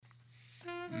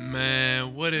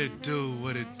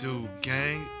What it do,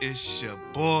 gang? It's your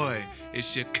boy.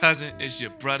 It's your cousin. It's your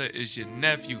brother. It's your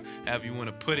nephew. However you want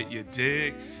to put it, you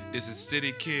dig? This is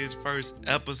City Kid's first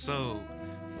episode.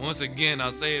 Once again,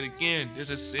 I'll say it again. This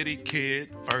is City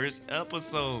Kid first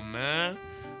episode, man.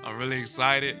 I'm really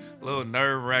excited. A little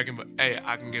nerve-wracking, but hey,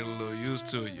 I can get a little used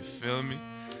to it. You feel me?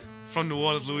 From New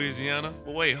Orleans, Louisiana.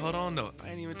 But wait, hold on though.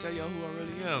 I ain't even tell y'all who I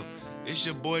really am. It's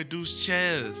your boy Deuce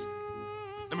Chaz.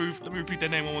 Let me repeat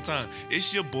that name one more time.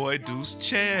 It's your boy Deuce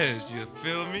Chaz. You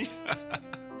feel me?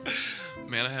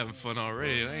 Man, I'm having fun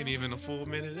already. I ain't even a full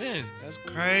minute in. That's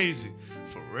crazy.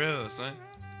 For real, son.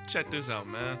 Check this out,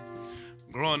 man.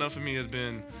 Growing up for me has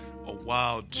been a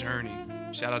wild journey.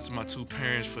 Shout out to my two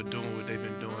parents for doing what they've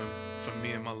been doing for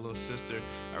me and my little sister.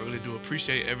 I really do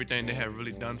appreciate everything they have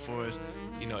really done for us.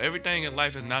 You know, everything in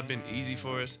life has not been easy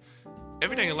for us.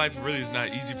 Everything in life really is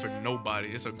not easy for nobody.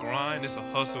 It's a grind, it's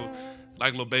a hustle.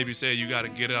 Like Lil Baby said, you gotta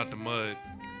get it out the mud.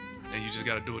 And you just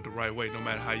gotta do it the right way, no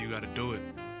matter how you gotta do it.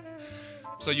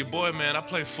 So your boy, man, I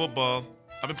play football.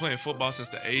 I've been playing football since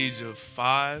the age of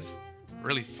 5,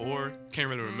 really 4. Can't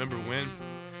really remember when.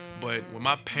 But when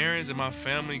my parents and my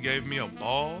family gave me a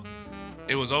ball,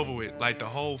 it was over with. Like the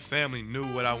whole family knew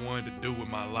what I wanted to do with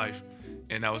my life.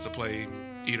 And that was to play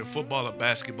either football or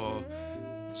basketball.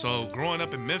 So growing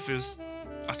up in Memphis,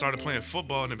 I started playing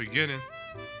football in the beginning.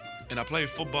 And I played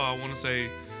football, I want to say,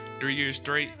 3 years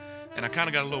straight. And I kind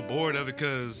of got a little bored of it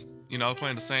because, you know, I was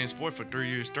playing the same sport for 3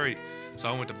 years straight. So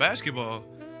I went to basketball.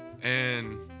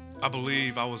 And I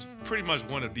believe I was pretty much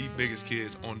one of the biggest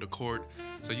kids on the court.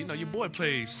 So, you know, your boy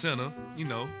played center, you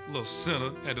know, a little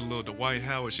center. Had a little Dwight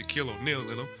Howard, Shaquille O'Neal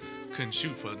in him. Couldn't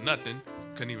shoot for nothing.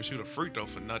 Couldn't even shoot a free throw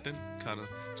for nothing. Kind of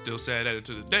still sad at it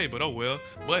to this day, but oh well.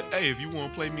 But hey, if you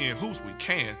want to play me in hoops, we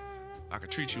can. I could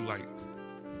treat you like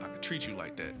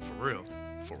that, for real.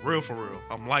 For real.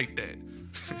 I'm like that.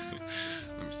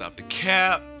 Let me stop the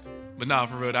cap. But nah,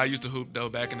 for real, I used to hoop though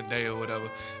back in the day or whatever.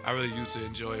 I really used to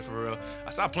enjoy it, for real. I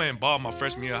stopped playing ball my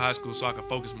freshman year of high school so I could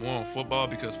focus more on football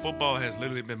because football has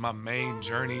literally been my main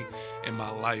journey in my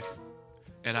life.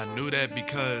 And I knew that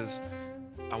because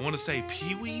I want to say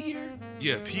Pee-wee year?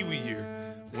 Yeah, Pee-wee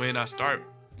year. When I started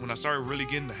really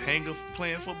getting the hang of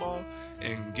playing football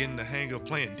and getting the hang of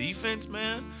playing defense,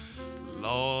 man.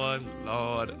 Lord.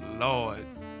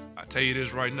 I tell you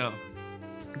this right now.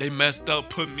 They messed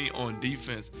up putting me on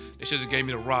defense. They should just gave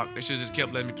me the rock. They should just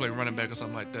kept letting me play running back or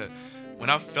something like that. When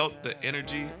I felt the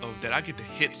energy of that I get to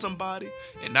hit somebody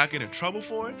and not get in trouble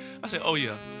for it, I said, oh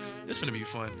yeah, this finna be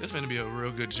fun. This finna be a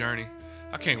real good journey.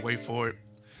 I can't wait for it.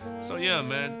 So yeah,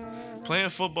 man, playing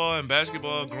football and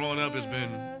basketball growing up has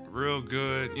been real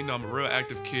good. You know, I'm a real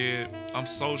active kid. I'm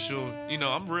social. You know,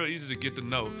 I'm real easy to get to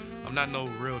know. I'm not no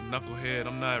real knucklehead.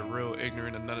 I'm not real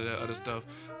ignorant of none of that other stuff.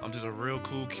 I'm just a real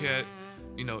cool cat.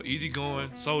 You know,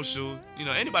 easygoing, social. You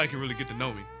know, anybody can really get to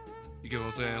know me. You get what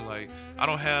I'm saying? Like, I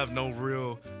don't have no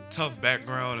real tough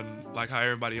background and like how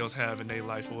everybody else have in their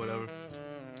life or whatever.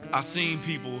 I've seen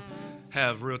people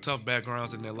have real tough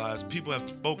backgrounds in their lives. People have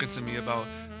spoken to me about,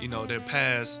 you know, their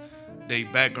past, their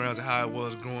backgrounds and how it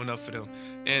was growing up for them.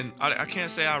 And I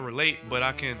can't say I relate, but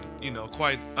I can, you know,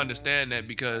 quite understand that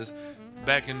because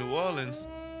back in New Orleans,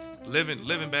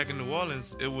 living back in New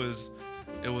Orleans, it was,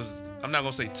 I'm not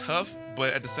gonna say tough,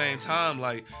 but at the same time,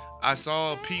 like, I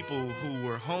saw people who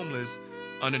were homeless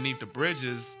underneath the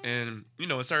bridges and, you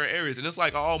know, in certain areas. And it's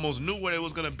like I almost knew where it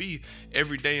was gonna be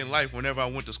every day in life whenever I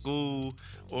went to school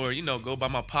or, you know, go by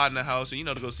my partner house or, you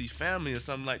know, to go see family or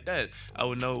something like that. I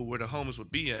would know where the homeless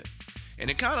would be at.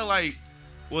 And it kind of like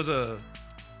was a,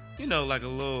 you know, like a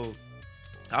little,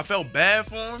 I felt bad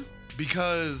for them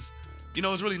because, you know,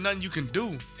 there's really nothing you can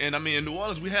do. And I mean, in New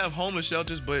Orleans, we have homeless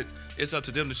shelters, but it's up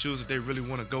to them to choose if they really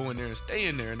want to go in there and stay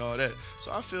in there and all that.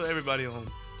 So I feel everybody on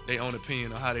their own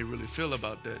opinion on how they really feel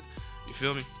about that. You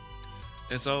feel me?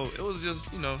 And so it was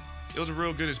just, you know, it was a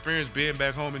real good experience being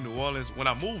back home in New Orleans. When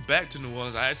I moved back to New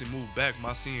Orleans, I actually moved back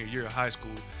my senior year of high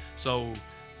school. So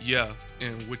yeah,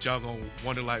 and what y'all gonna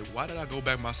wonder, like, why did I go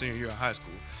back my senior year of high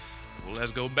school? Well,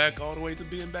 let's go back all the way to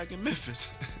being back in Memphis.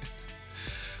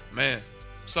 Man,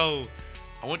 so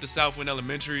I went to Southwind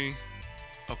Elementary,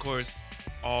 of course,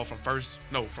 all from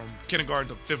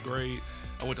kindergarten to 5th grade.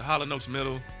 I went to Highland Oaks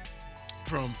Middle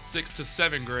from 6th to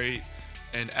 7th grade.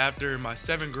 And after my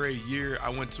 7th grade year, I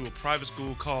went to a private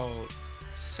school called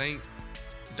St.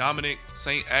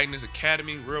 Agnes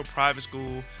Academy, real private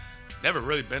school. Never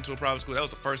really been to a private school. That was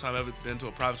the first time I've ever been to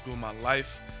a private school in my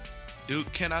life.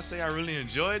 Dude, can I say I really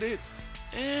enjoyed it?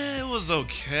 It was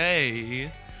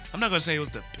okay. I'm not gonna say it was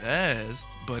the best,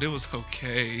 but it was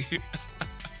okay.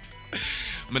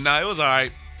 But nah, it was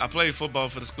alright. I played football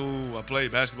for the school. I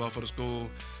played basketball for the school.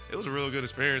 it was a real good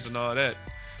experience and all that.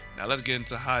 Now let's get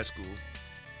into high school.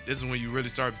 This is when you really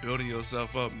start building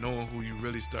yourself up, knowing who you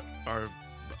really are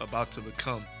about to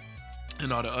become,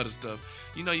 and all the other stuff.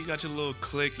 You know, you got your little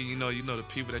clique, and you know the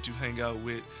people that you hang out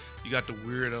with. You got the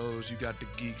weirdos, you got the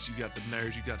geeks, you got the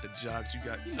nerds, you got the jocks, you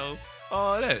got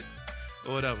all that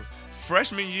or whatever.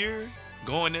 Freshman year,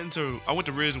 I went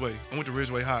to Ridgeway. I went to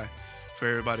Ridgeway High. For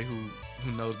everybody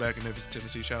who knows, back in Memphis,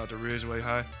 Tennessee, shout out to Ridgeway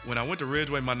High. When I went to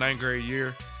Ridgeway my 9th grade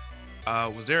year, I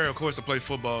was there, of course, to play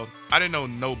football. I didn't know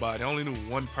nobody. I only knew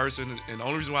one person, and the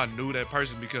only reason why I knew that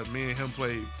person because me and him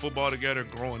played football together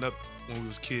growing up when we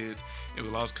was kids, and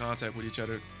we lost contact with each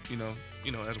other. You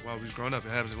know, that's why we was growing up. It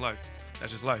happens in life.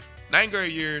 That's just life. 9th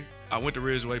grade year, I went to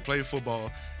Ridgeway, played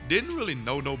football. Didn't really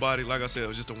know nobody. Like I said, it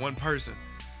was just the one person,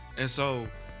 and so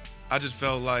I just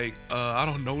felt like I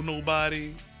don't know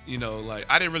nobody. Like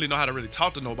I didn't really know how to really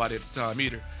talk to nobody at the time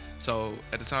either. So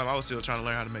at the time, I was still trying to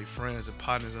learn how to make friends and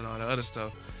partners and all the other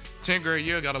stuff. 10th grade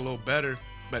year got a little better,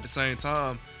 but at the same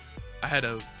time, I had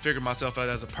to figure myself out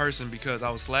as a person because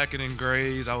I was slacking in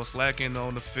grades, I was slacking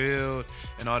on the field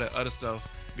and all that other stuff.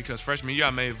 Because freshman year, I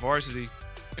made varsity,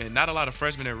 and not a lot of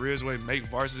freshmen at Ridgeway make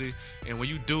varsity. And when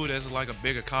you do, that's like a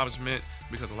big accomplishment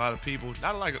because a lot of people,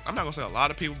 I'm not gonna say a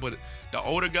lot of people, but the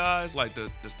older guys, like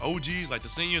the OGs, like the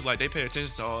seniors, like they pay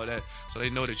attention to all that, so they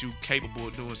know that you're capable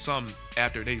of doing something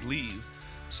after they leave.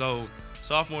 So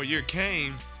sophomore year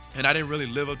came, and I didn't really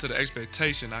live up to the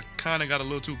expectation. I kind of got a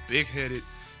little too big-headed,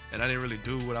 and I didn't really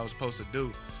do what I was supposed to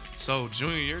do. So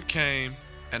junior year came,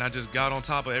 and I just got on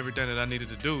top of everything that I needed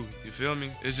to do. You feel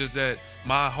me? It's just that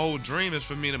my whole dream is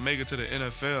for me to make it to the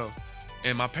NFL.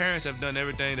 And my parents have done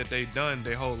everything that they've done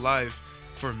their whole life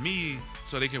for me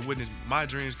so they can witness my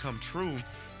dreams come true.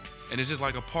 And it's just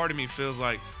like a part of me feels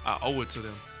like I owe it to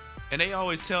them. And they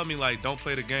always tell me, like, don't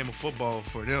play the game of football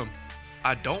for them.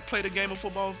 I don't play the game of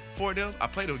football for them. I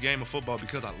play the game of football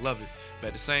because I love it. But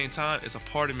at the same time, it's a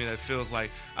part of me that feels like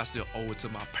I still owe it to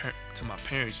my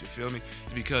parents, you feel me?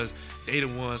 Because they the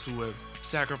ones who have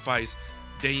sacrificed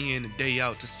day in and day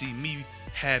out to see me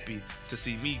happy, to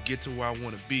see me get to where I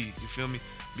want to be, you feel me?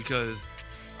 Because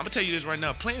I'm gonna tell you this right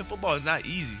now, playing football is not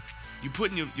easy. You're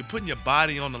putting your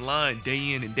body on the line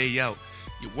day in and day out.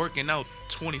 You're working out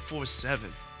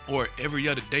 24/7 or every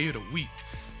other day of the week.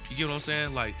 You get what I'm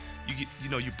saying? Like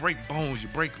you break bones, you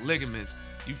break ligaments.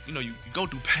 You go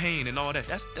through pain and all that.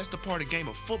 That's the part of the game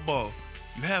of football.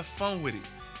 You have fun with it.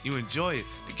 You enjoy it.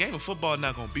 The game of football is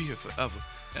not gonna be here forever,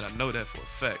 and I know that for a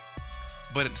fact.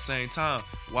 But at the same time,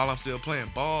 while I'm still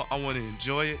playing ball, I want to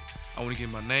enjoy it. I want to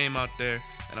get my name out there,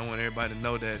 and I want everybody to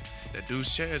know that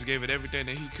Deuce Chairs gave it everything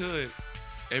that he could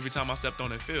every time I stepped on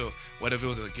that field. Whether if it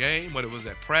was a game, whether it was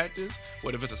at practice,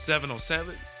 whether if it's a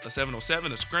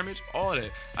 7-on-7, a scrimmage, all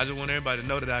that. I just want everybody to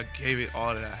know that I gave it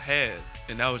all that I had,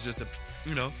 and that was just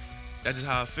that's just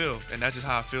how I feel, and that's just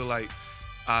how I feel like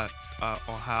on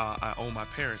how I owe my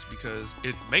parents, because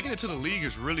making it to the league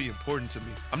is really important to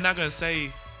me. I'm not gonna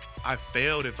say I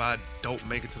failed if I don't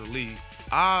make it to the league.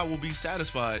 I will be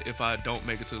satisfied if I don't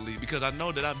make it to the league because I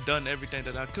know that I've done everything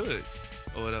that I could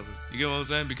or whatever. You get what I'm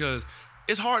saying? Because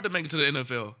it's hard to make it to the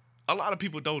NFL. A lot of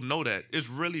people don't know that. It's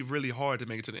really, really hard to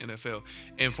make it to the NFL.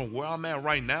 And from where I'm at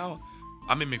right now,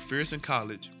 I'm in McPherson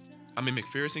College. I'm in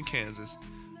McPherson, Kansas.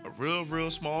 A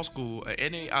real small school, a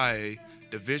NAIA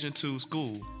Division II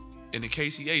school in the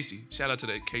KCAC. Shout out to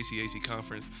the KCAC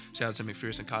conference. Shout out to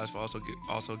McPherson College for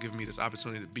also giving me this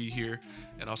opportunity to be here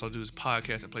and also do this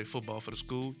podcast and play football for the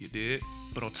school. You did.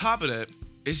 But on top of that,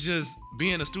 it's just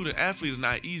being a student athlete is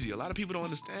not easy. A lot of people don't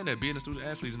understand that being a student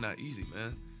athlete is not easy,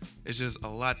 man. It's just a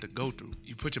lot to go through.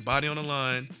 You put your body on the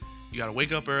line. You got to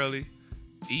wake up early,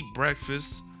 eat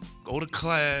breakfast, go to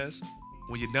class.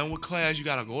 When you're done with class, you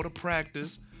got to go to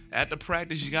practice. After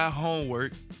practice, you got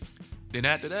homework. Then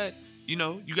after that, you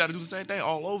got to do the same thing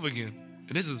all over again.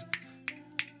 And this is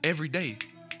every day.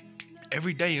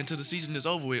 Every day until the season is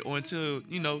over with or until,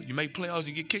 you make playoffs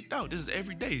and get kicked out. This is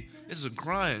every day. This is a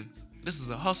grind. This is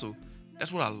a hustle.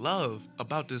 That's what I love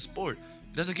about this sport.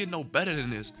 It doesn't get no better than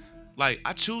this. Like,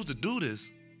 I choose to do this.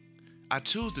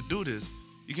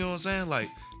 You get what I'm saying? Like,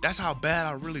 that's how bad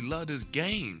I really love this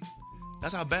game.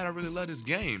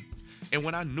 And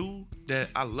when I knew that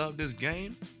I loved this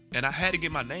game and I had to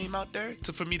get my name out there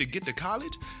for me to get to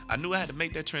college, I knew I had to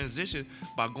make that transition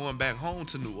by going back home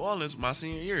to New Orleans my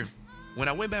senior year. When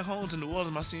I went back home to New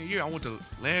Orleans my senior year, I went to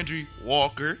Landry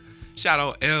Walker. Shout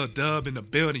out L-Dub in the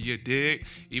building, you dig?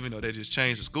 Even though they just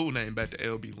changed the school name back to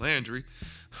L.B. Landry.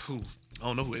 I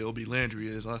don't know who L.B. Landry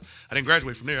is. I didn't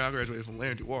graduate from there. I graduated from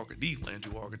Landry Walker, the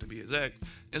Landry Walker to be exact.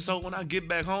 And so when I get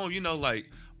back home,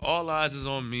 all eyes is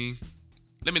on me.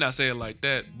 let me not say it like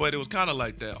that, but it was kind of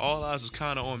like that. All eyes was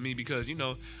kind of on me because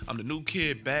I'm the new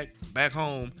kid back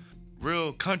home,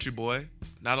 real country boy.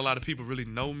 Not a lot of people really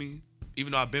know me,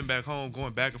 even though I've been back home,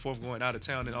 going back and forth, going out of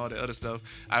town and all that other stuff.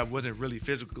 I wasn't really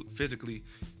physically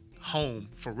home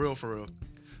for real, for real.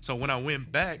 So when I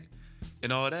went back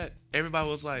and all that, everybody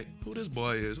was like, "Who this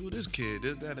boy is? Who this kid?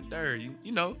 This, that, and the third."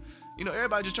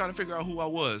 Everybody just trying to figure out who I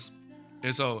was,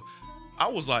 and so I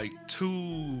was like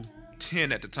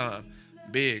 210 at the time.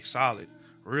 Big, solid,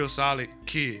 real solid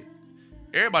kid.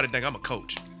 Everybody think I'm a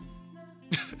coach.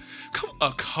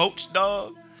 A coach,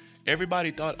 dog?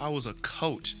 Everybody thought I was a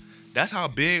coach. That's how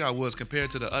big I was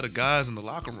compared to the other guys in the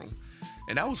locker room.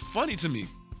 And that was funny to me.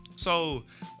 So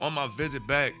on my visit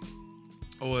back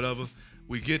or whatever,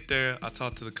 we get there. I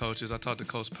talk to the coaches. I talk to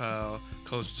Coach Powell,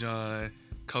 Coach John,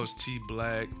 Coach T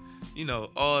Black,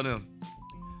 all of them.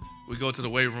 We go to the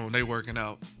weight room. They working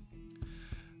out.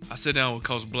 I sit down with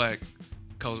Coach Black.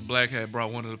 Coach Black had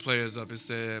brought one of the players up and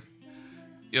said,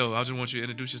 "Yo, I just want you to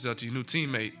introduce yourself to your new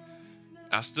teammate."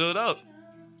 I stood up,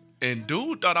 and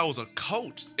dude thought I was a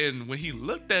coach. And when he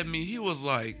looked at me, he was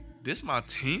like, "This my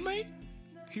teammate?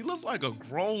 He looks like a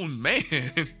grown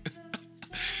man."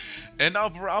 And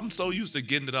I'm so used to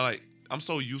getting that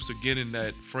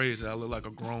phrase that I look like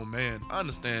a grown man. I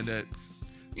understand that,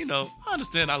 I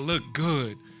understand I look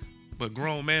good. But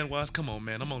grown man-wise, come on,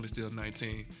 man. I'm only still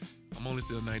 19.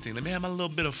 Let me have my little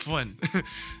bit of fun.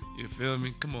 You feel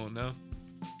me? Come on now.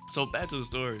 So back to the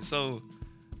story. So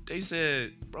they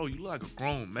said, "Bro, you look like a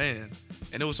grown man."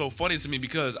 And it was so funny to me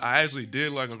because I actually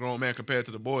did look like a grown man compared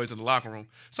to the boys in the locker room.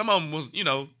 Some of them was,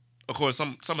 of course,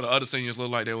 some of the other seniors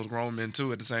looked like they was grown men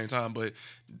too at the same time. But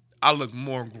I looked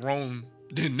more grown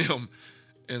than them.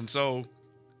 And so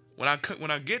when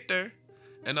I get there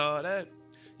and all that,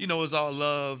 it's all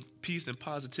love, peace, and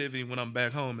positivity when I'm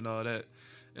back home and all that.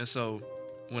 And so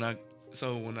when I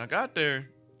got there,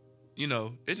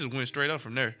 it just went straight up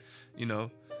from there.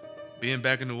 Being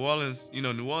back in New Orleans,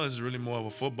 New Orleans is really more of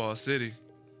a football city.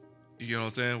 You know what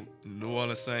I'm saying? New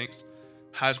Orleans Saints.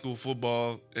 High school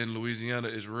football in Louisiana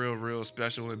is real, real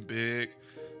special and big.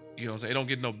 You know what I'm saying? It don't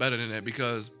get no better than that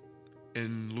because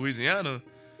in Louisiana,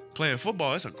 playing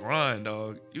football, it's a grind,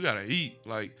 dog. You gotta eat.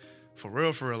 Like, for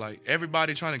real, like,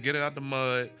 everybody trying to get it out the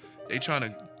mud. They trying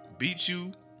to beat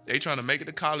you. They trying to make it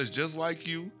to college just like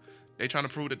you. They trying to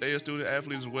prove that they a student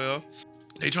athlete as well.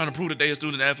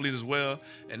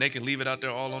 And they can leave it out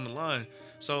there all on the line.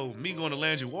 So me going to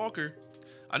Landry Walker,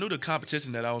 I knew the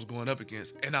competition that I was going up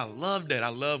against. And I love that. I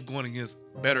love going against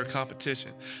better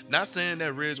competition. Not saying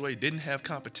that Ridgeway didn't have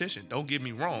competition. Don't get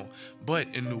me wrong.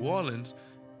 But in New Orleans,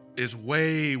 it's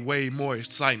way, way more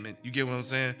excitement. You get what I'm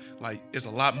saying? Like, it's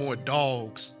a lot more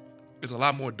dogs. And there's a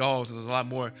lot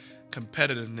more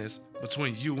competitiveness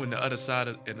between you and the other side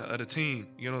and the other team.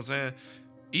 You know what I'm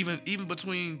saying? Even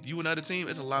between you and the other team,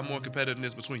 it's a lot more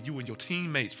competitiveness between you and your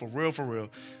teammates, for real.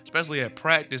 Especially at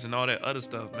practice and all that other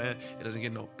stuff, man. It doesn't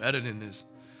get no better than this.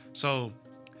 So,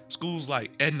 schools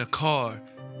like Edna Carr,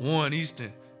 Warren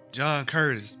Easton, John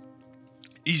Curtis,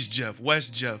 East Jeff,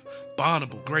 West Jeff,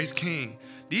 Bonneville, Grace King.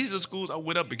 These are schools I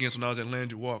went up against when I was at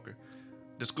Landry Walker.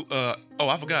 The school,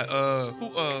 I forgot.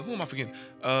 Who am I forgetting?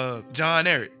 John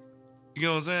Eric. You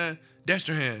know what I'm saying?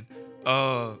 Destrehan.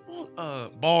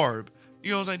 Barb. You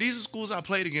know what I'm saying? These are schools I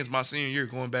played against my senior year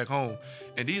going back home.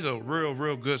 And these are real,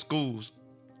 real good schools.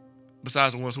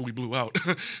 Besides the ones who we blew out.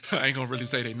 I ain't gonna really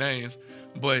say their names.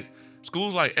 But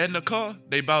schools like Edna Carr,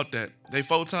 they about that. They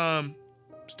 4-time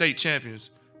state champions.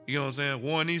 You know what I'm saying?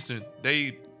 Warren Easton,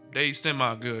 they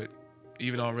semi-good.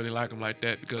 Even though I don't really like them like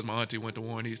that because my auntie went to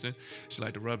Warren Easton. She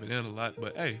liked to rub it in a lot.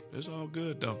 But hey, it's all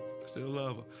good though. I still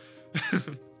love her.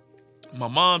 My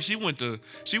mom, she went to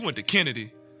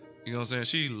Kennedy. You know what I'm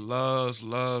saying? She loves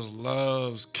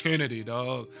Kennedy,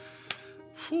 dog.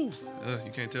 Whew.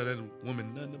 You can't tell that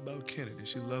woman nothing about Kennedy.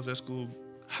 She loves that school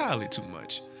highly too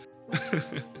much.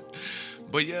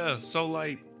 But yeah, so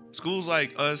like schools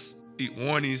like us,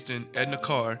 Warren Easton, Edna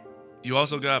Carr. You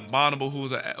also got Bonneville,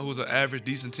 who's an average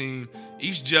decent team.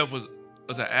 East Jeff was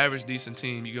an average decent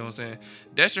team. You know what I'm saying?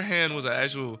 Destrehan was an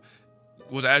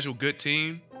actual good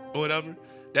team or whatever.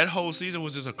 That whole season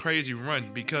was just a crazy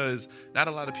run because not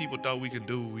a lot of people thought we could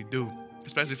do what we do.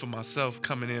 Especially for myself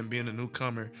coming in, being a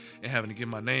newcomer, and having to get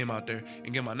my name out there.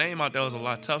 And get my name out there was a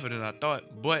lot tougher than I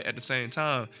thought. But at the same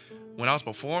time, when I was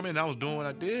performing and I was doing what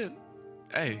I did,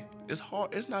 hey, it's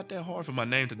hard. It's not that hard for my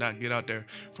name to not get out there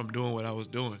from doing what I was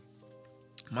doing.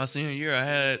 My senior year, I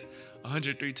had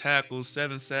 103 tackles,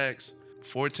 7 sacks,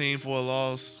 14 for a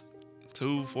loss,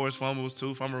 2 forced fumbles,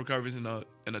 2 fumble recoveries, and a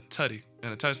tutty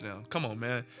and a touchdown. Come on,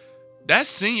 man. That's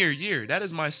senior year. That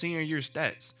is my senior year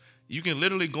stats. You can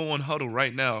literally go on Huddle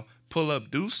right now, pull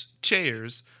up Deuce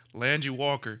Chairs, Landry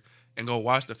Walker, and go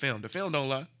watch the film. The film don't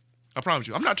lie. I promise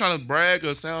you. I'm not trying to brag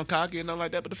or sound cocky or nothing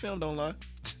like that, but the film don't lie.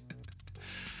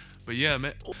 But yeah,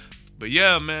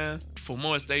 man. For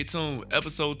more, stay tuned.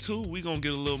 Episode 2, we gonna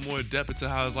get a little more depth into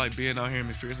how it's like being out here in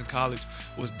McPherson College.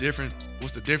 What's the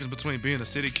difference between being a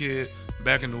city kid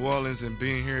back in New Orleans and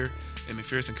being here in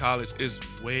McPherson College is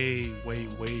way, way,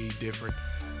 way different.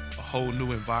 A whole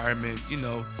new environment. You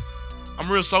know, I'm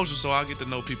real social, so I get to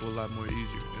know people a lot more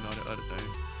easier and all that other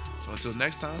things. So until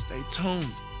next time, stay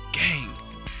tuned, gang.